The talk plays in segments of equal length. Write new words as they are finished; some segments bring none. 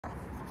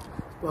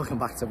Welcome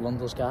back to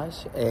Blunders,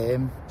 guys.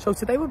 So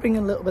today we're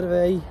bringing a little bit of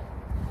a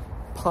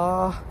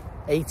par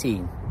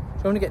 18. So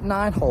I'm going to get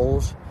 9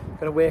 holes. I'm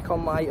going to work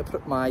on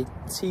my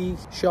tee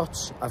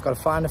shots. I've got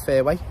to find the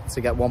fairway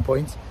to get 1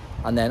 point,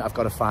 and then I've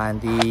got to find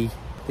the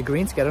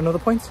green to get another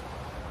point.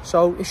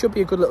 So it should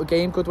be a good little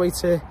game, good way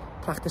to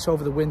practice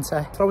over the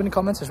winter. Throw in the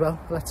comments as well.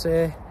 Let's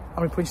how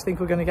many points do you think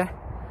we're going to get?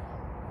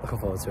 Looking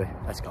forward to it.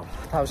 Let's go.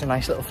 That was a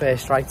nice little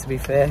first strike, to be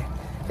fair.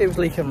 It was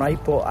leaking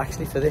right, but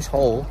actually for this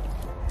hole,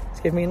 it's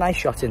given me a nice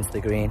shot into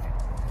the green.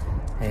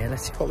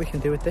 Let's see what we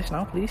can do with this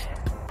now, please.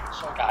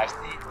 So guys,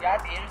 the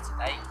idea of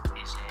today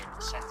is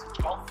percentage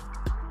golf.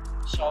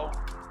 So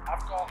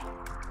I've got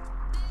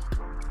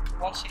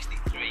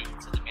 163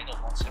 to the middle,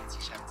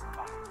 177 to the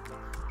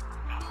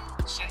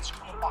back. Since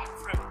coming back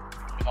from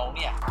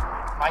pneumonia,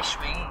 my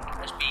swing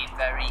has been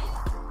very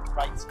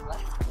right to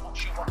left. I'm not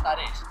sure what that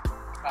is.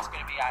 That's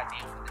going to be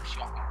ideal for this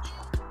shot now.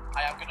 So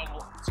I am going to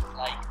look to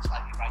play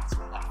slightly right to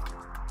the left.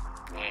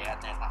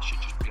 And then that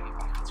should just bring it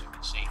back into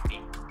a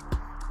safety.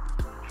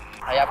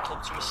 I have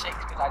clubbed to a 6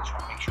 because I just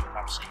want to make sure that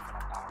I'm safe when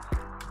I'm down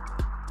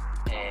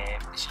there.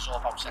 This is all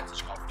about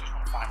percentage golf. Just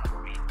want to find the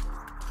green.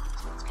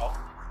 So let's go.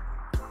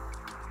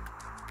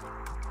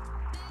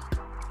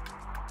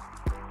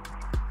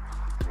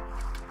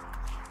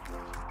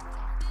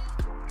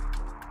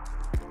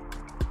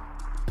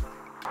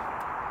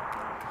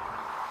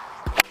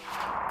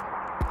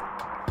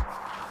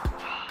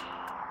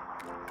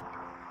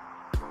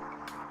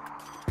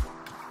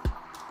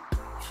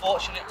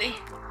 Fortunately,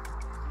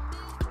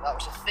 that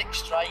was a thick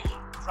strike,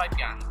 right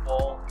behind the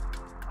ball.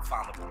 I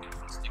found the bunker in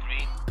front of the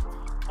green.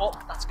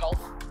 But that's golf.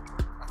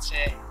 That's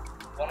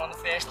one on the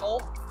first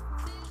hole.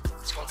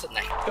 Let's go on to the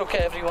next. Okay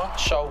everyone,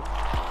 so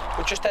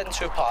we're just heading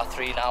to a par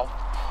 3 now.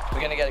 We're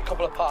going to get a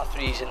couple of par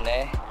 3s in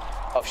there.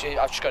 Obviously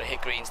I've just got to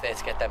hit greens there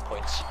to get them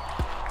points.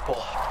 But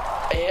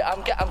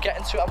I'm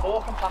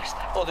walking past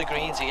other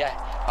greens here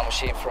and we're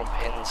seeing front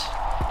pins.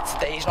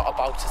 Today's not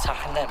about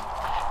attacking them.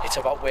 It's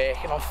about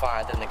working on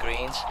finding the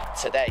greens.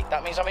 Today,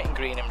 that means I'm hitting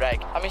green and reg.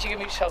 That means you give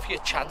yourself your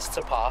chance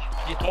to par.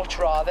 You'd much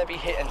rather be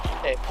hitting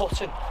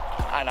putting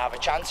and have a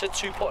chance at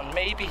 2 putt and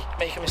maybe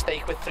make a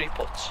mistake with 3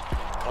 putts.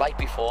 Like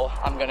before,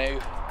 I'm going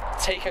to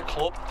take a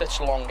club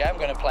that's longer. I'm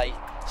going to play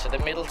to the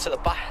middle to the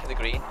back of the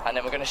green, and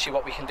then we're going to see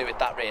what we can do with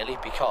that really,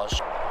 because,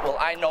 well,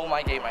 I know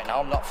my game right now.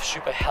 I'm not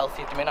super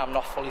healthy at the minute. I'm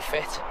not fully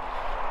fit,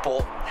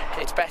 but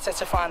it's better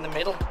to find the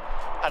middle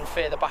and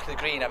further back of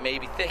the green and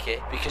maybe thick it,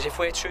 because if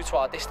we're true to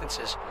our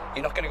distances,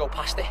 you're not going to go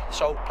past it.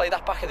 So play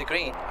that back of the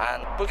green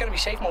and we're going to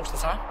be safe most of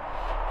the time.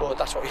 But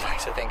that's what we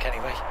like to think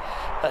anyway.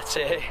 Let's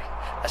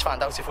find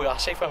out if we are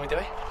safe when we do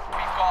it.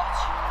 We've got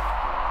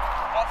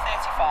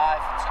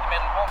 135 to the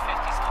middle,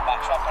 150 to the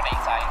back, so I've got 8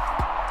 iron.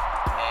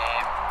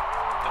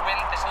 The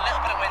wind, there's a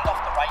little bit of wind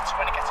off the right, so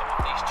when it gets above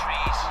these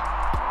trees,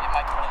 it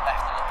might pull it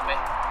left a little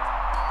bit.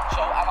 So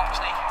I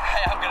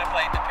am going to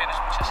play the pin as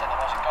much as I said I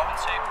wasn't going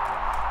to.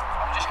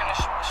 I'm just going to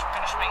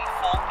swing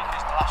full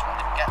because the last one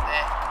didn't get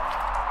there.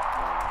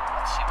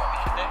 Let's see what we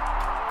can do.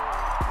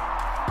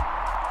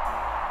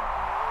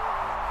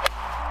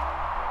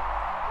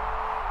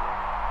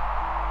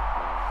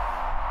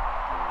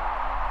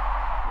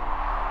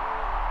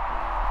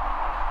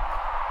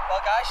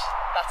 Well guys,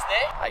 that's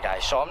there. Hi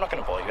guys, so I'm not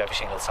going to bore you every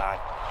single time.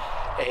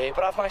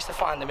 But I've managed to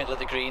find the middle of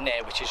the green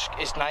there, which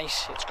is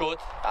nice, it's good.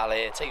 I'll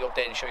take you up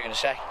there and show you in a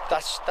sec.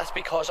 That's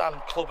because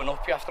I'm clubbing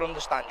up. You have to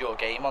understand your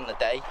game on the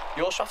day.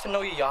 You also have to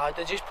know your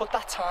yardage. Just put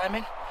that time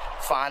in,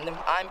 find them.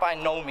 I'm by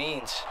no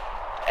means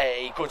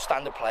a good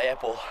standard player,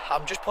 but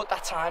I'm just put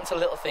that time to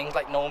little things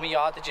like know my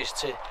yardages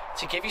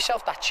to give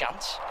yourself that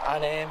chance.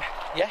 And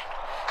yeah,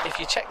 if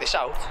you check this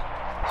out,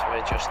 so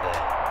we're just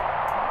there.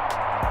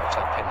 Looks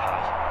like pin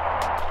high.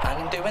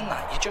 And in doing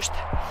that, you're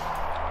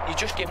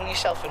just giving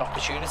yourself an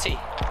opportunity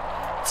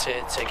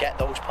to get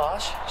those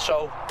pars.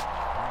 So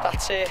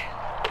that's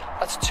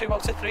 2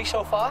 out of 3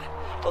 so far.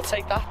 We'll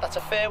take that. That's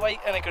a fairway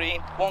and a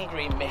green. 1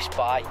 green missed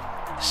by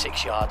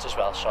 6 yards as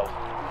well. So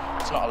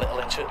it's not a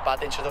little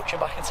bad introduction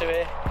back into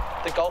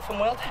the golfing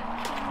world.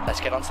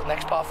 Let's get on to the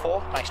next par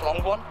 4. Nice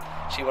long one.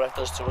 See what it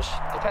does to us.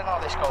 Depending on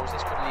how this goes,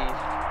 this could lead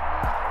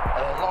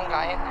a long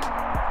iron,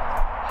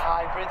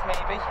 hybrid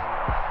maybe,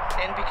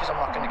 in, because I'm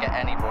not going to get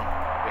any run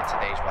with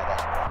today's weather.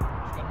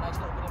 Just got a nice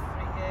little bit of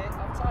free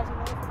advertising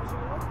there for us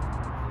all.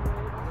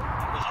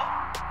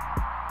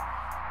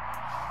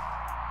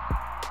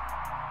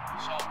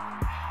 So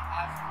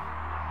I've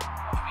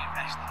been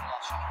resting a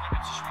lot, so I'm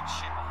going to switch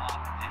super hard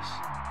with this.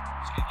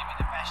 It's going to give me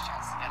the best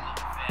chance to get a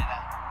little bit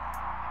further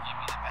and give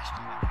me the best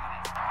club I can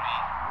into the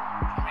green.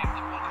 So maybe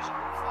the bunker's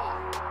up far,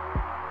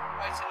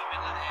 right in the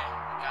middle of there,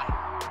 again.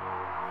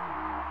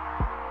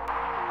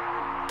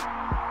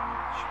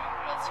 Swing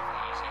relatively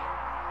easy.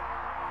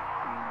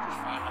 Just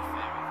find that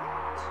fairway.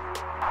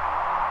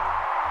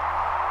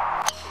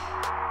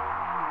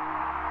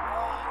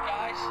 Oh,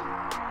 guys.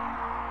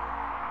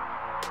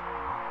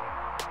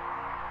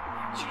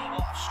 Do you know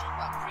what? I've struck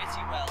that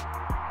pretty well.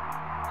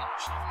 I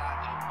must have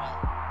lined it up well.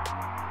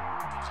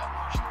 Because I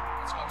pushed,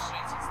 it's gone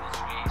straight into the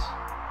trees.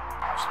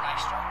 That was a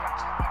nice strike,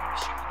 actually. I'm going to be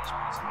shooting these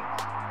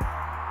ones.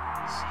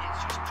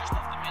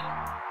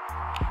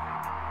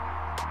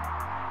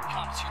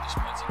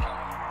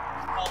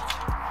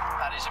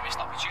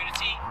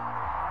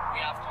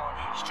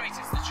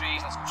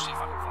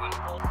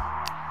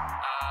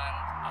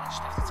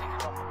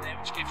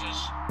 which gives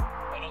us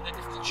another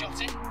difficult shot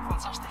in.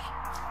 Fantastic.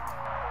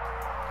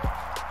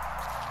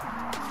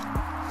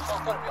 So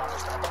I've got to be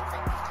honest, I don't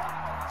think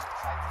I'm as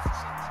excited to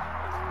see the team.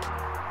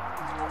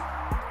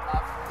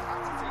 I've had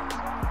to take the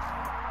shot,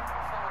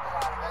 follow the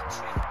line of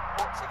entry,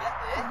 but to get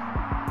there,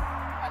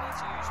 I need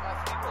to use my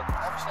 3 wood.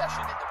 Obviously I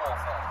should hit the ball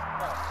first,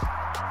 but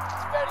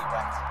it's very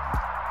wet.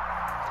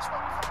 This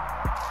one,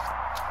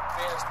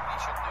 realistically you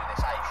shouldn't do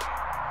this, I assume.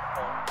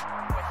 But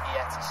we're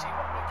here to see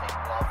what we're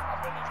capable of. I'm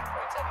going to lose the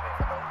points anyway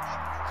if I don't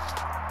shoot.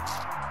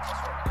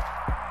 That's what we're doing.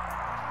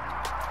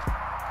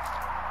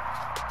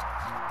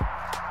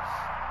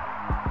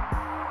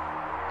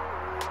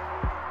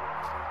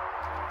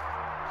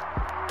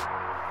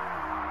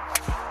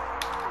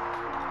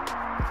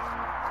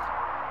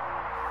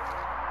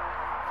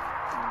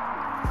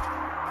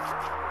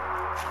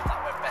 That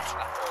went better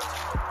than I thought,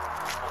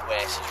 but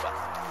worse as well.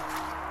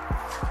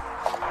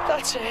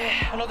 That's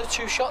another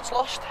 2 shots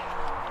lost.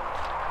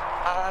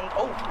 And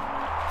oh,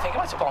 I think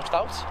I might have bounced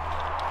out.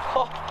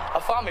 Oh,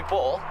 I found my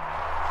ball.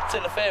 It's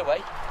in the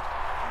fairway,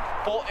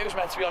 but it was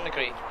meant to be on the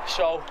green.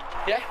 So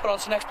yeah, we're on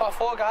to the next par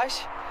 4,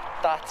 guys.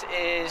 That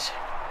is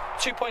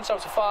 2 points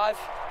out of 5.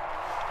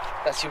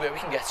 Let's see where we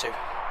can get to.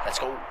 Let's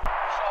go. So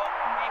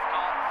we've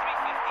got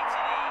 350 to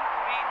the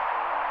green.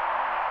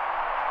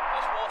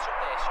 There's water up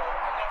there, so I'm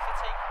going to have to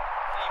take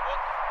 3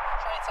 wood.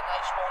 Try it's a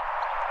nice one.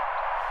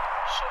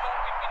 Someone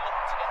we'd be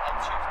looking to get like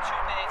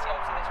 230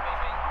 out of this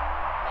maybe.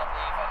 I'll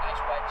leave a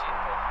nice wedge in,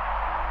 but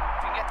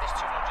if we can get this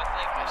 200,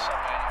 leave a nice 7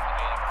 iron if we're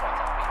doing it, I'm quite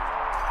happy.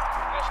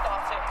 We're going to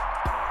start it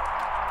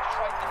just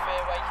right to the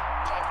fairway,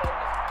 try and pull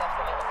it left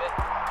a little bit.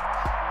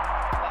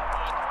 That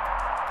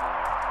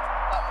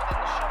would in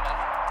the summer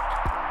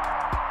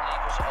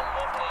leave us a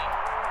lovely,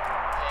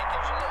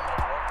 gives us a little bit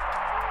of run.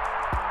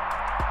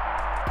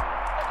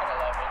 Like an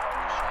 11, I'll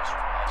just try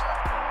something nice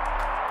like that.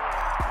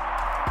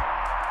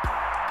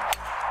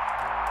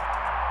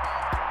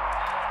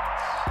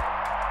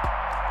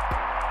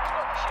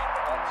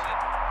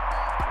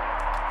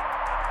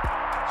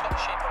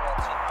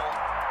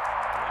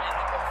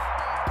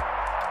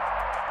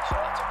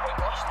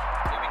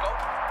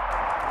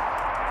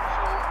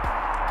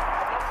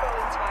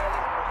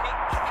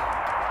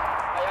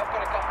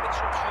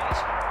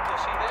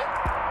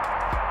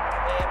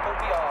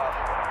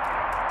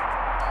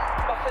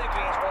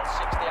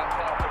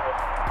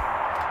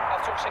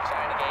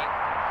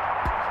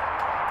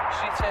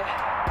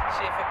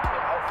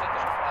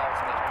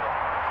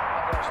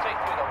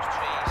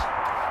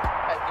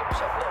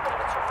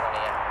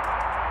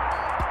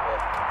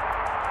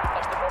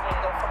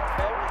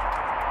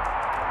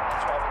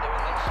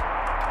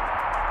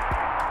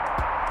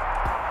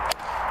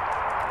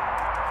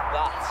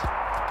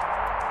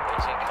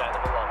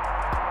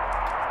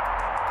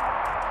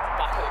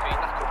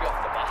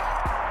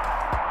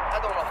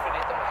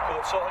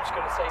 So I'm just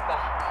going to take that.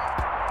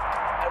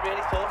 I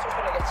really thought I was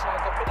going to get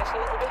snagged up in this a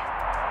little bit.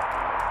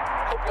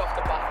 Could be off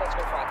the back, let's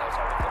go find out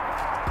how we go.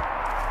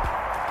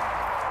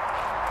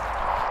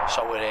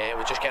 So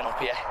we're just getting up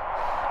here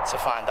to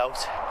find out,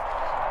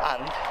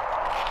 and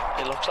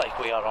it looks like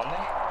we are on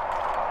there.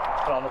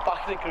 We're on the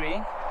back of the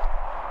green.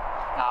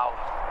 Now,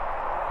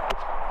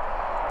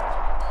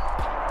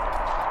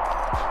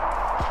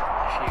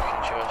 if you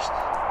can just,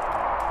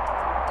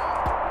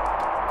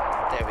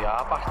 there we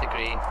are, back of the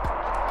green.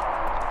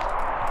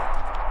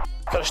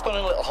 Got a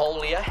stunning little hole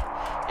here,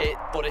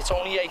 but it's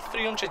only a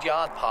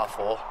 300-yard par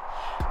 4.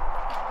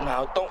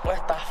 Now, don't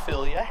let that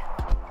fill you.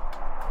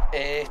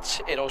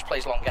 It always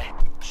plays longer.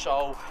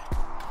 So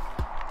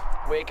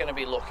we're going to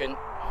be looking.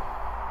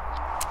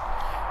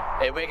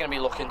 To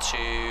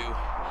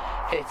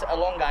hit a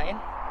long iron,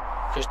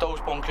 because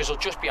those bunkers will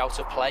just be out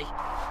of play,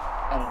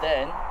 and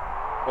then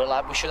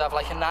we should have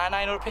like a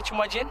 9-iron or a pitching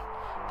wedge in.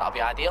 That'll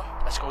be ideal.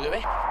 Let's go do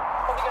it.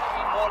 Probably going to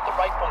be more at the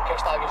right bunker,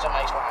 so that gives a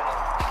nice line in.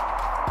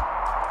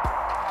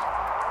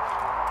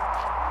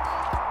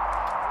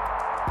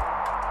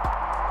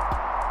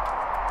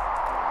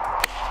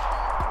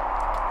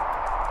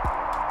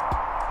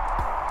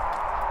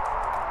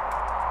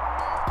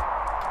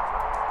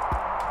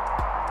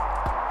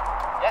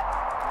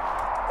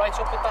 Right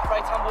up at that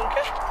right-hand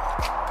bunker.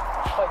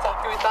 Quite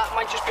happy with that.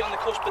 Might just be on the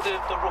cusp of the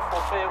rough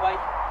or fairway,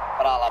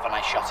 but I'll have a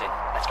nice shot in.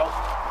 Let's go.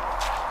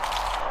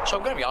 So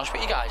I'm going to be honest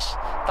with you guys,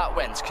 that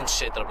went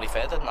considerably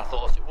further than I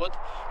thought it would,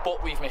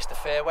 but we've missed the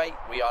fairway.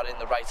 We are in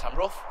the right-hand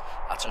rough.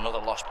 That's another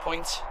lost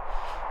point.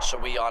 So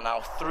we are now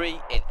 3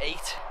 in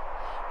 8.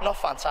 Not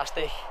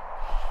fantastic.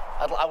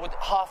 I would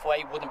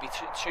halfway wouldn't be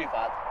too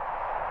bad,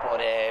 but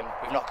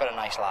we've not got a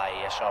nice lie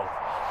here, so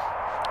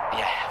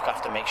yeah, I've got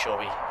to make sure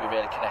we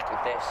really connect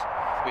with this.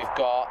 We've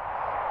got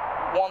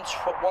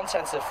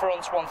 110 to the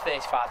front,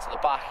 135 to the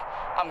back.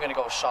 I'm going to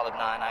go a solid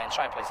 9-iron,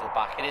 try and play to the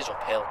back. It is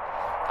uphill.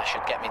 That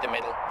should get me the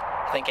middle.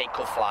 I think 8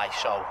 could fly,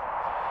 so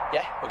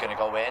yeah, we're going to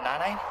go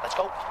 9-iron. Let's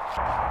go.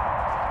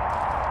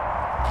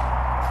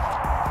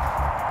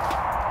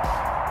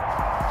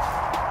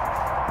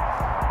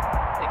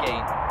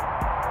 Again,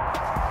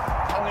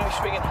 I'm going to be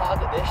swinging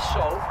hard at this,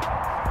 so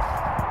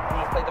I'm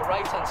going to play the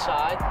right-hand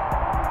side,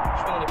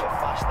 swinging a bit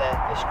fast. past there.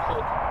 This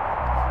could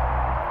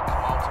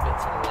come out a bit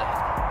to the left.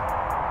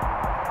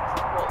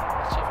 Well,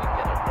 let's see if we can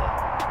get it there.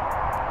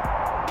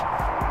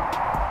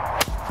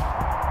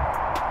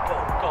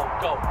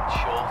 Go,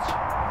 short.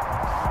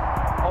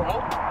 Oh no.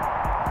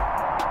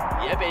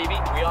 Yeah baby,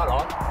 we are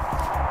on.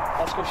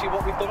 Let's go see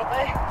what we've done up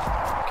there.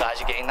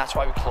 Guys, again, that's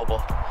why we club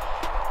up.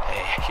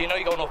 You know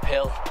you're going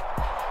uphill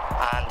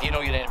and you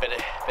know you're in a bit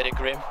of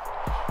grim.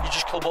 You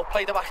just club up,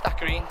 play the back of that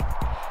green.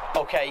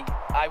 Okay,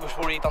 I was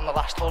worried on the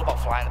last hole about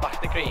flying the back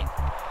of the green,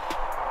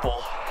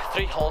 but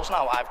 3 holes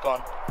now I've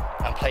gone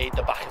and played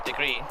the back of the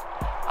green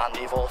and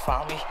they've all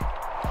found me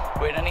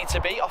where I need to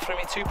be, offering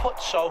me 2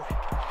 putts. So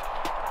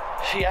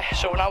yeah,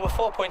 so now we're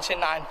 4 points in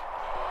 9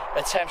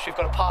 attempts. We've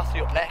got a par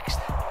 3 up next,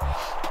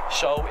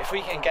 so if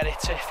we can get it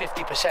to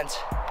 50%,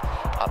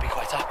 I'll be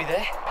quite happy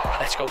there.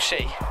 Let's go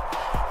see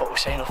what we're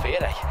saying up here,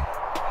 eh?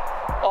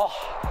 Oh,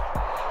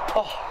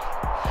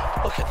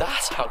 look at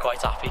that, I'm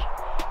quite happy.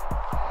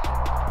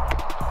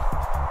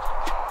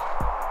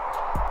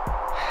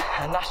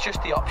 And that's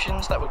just the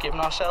options that we're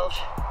giving ourselves.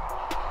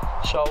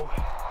 So,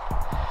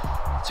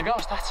 to be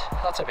honest,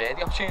 that's a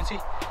birdie opportunity.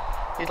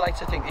 You'd like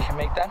to think you can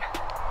make them.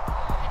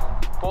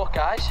 But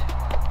guys,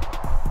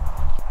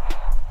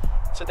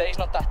 today's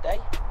not that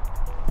day.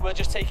 We'll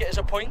just take it as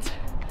a point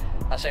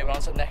and say we're on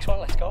to the next one.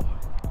 Let's go.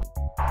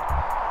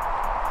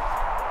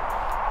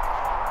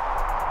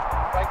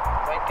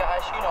 Right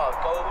guys, you know how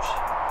it goes.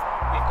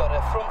 We've got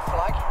a front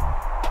flag.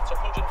 That's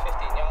 115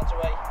 yards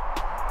away.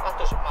 That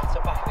doesn't matter,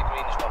 back of the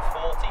green is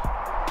 140.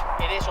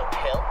 It is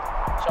uphill,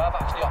 so I've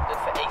actually opted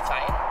for 8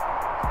 iron.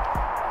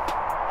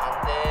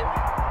 And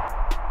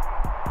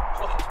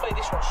looking to play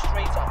this one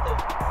straight over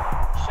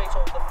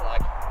the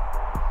flag.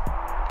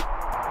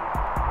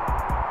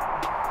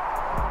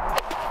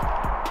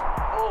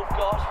 Oh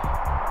God,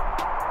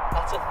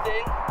 that's a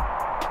thing.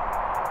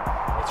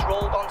 It's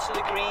rolled onto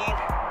the green,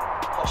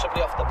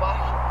 possibly off the back,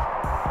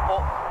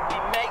 but we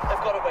may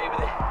have got away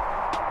with it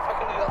if I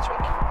can do that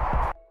trick.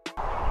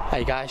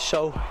 Hey guys,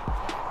 so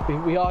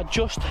we are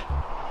just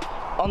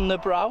on the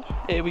brow.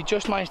 We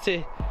just managed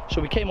to,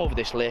 so we came over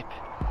this lip.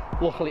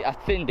 Luckily I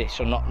thinned it,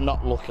 so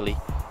not luckily,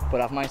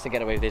 but I've managed to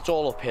get away with it. It's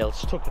all uphill,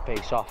 just took the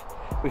pace off.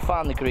 We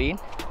found the green,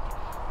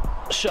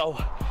 so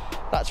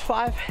that's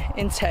 5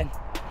 in 10,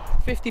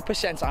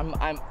 50%.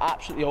 I'm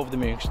absolutely over the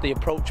moon. Cause the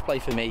approach play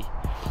for me,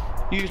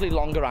 usually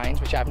longer irons,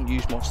 which I haven't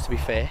used much to be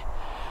fair,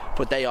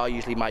 but they are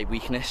usually my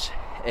weakness.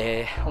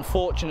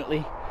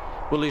 Unfortunately,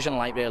 we're losing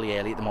light really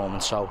early at the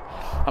moment, so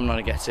I'm not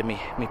gonna get to me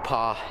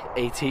par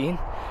 18,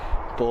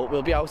 but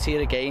we'll be out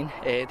here again.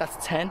 That's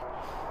 10,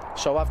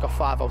 so I've got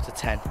 5 out of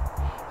 10.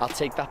 I'll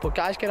take that. But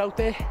guys, get out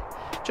there,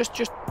 just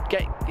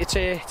get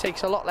it.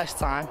 Takes a lot less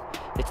time.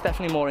 It's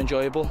definitely more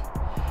enjoyable,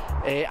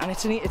 and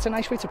it's a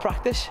nice way to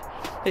practice.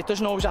 It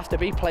doesn't always have to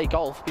be play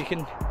golf. You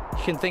can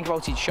think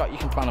about each shot. You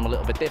can plan them a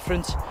little bit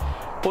different.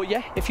 But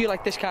yeah, if you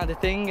like this kind of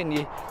thing and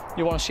you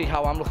want to see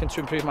how I'm looking to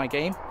improve my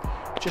game,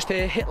 just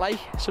hit like,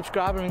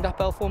 subscribe and ring that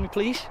bell for me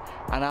please,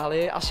 and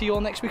I'll see you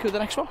all next week with the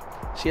next one.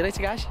 See you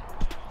later guys.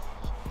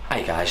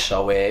 Hi guys,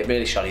 so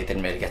really sorry I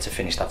didn't really get to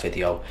finish that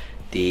video.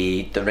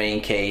 The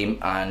rain came,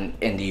 and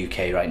in the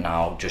UK right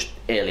now, just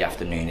early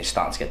afternoon, it's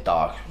starting to get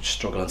dark. I'm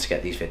struggling to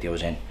get these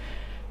videos in,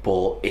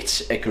 but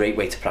it's a great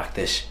way to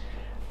practice.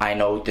 I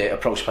know the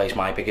approach play is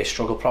my biggest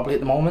struggle probably at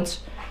the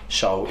moment,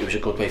 so it was a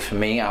good way for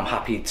me. I'm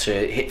happy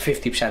to hit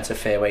 50% of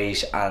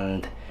fairways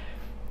and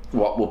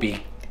what will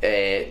be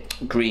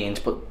greens,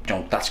 but you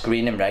know, that's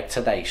green and reg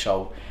today,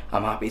 so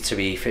I'm happy to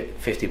be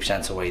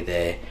 50% away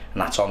there,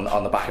 and that's on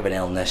the back of an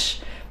illness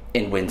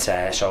in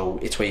winter, so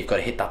it's where you've got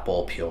to hit that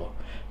ball pure.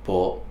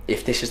 But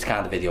if this is the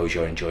kind of videos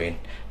you're enjoying,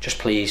 just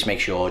please make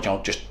sure, you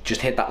know,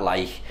 just hit that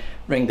like,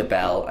 ring the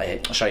bell,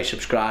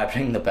 subscribe,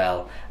 ring the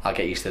bell. I'll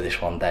get used to this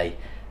one day,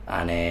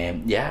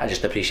 and yeah, I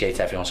just appreciate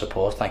everyone's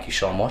support. Thank you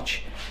so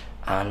much,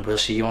 and we'll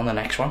see you on the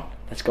next one.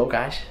 Let's go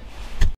guys.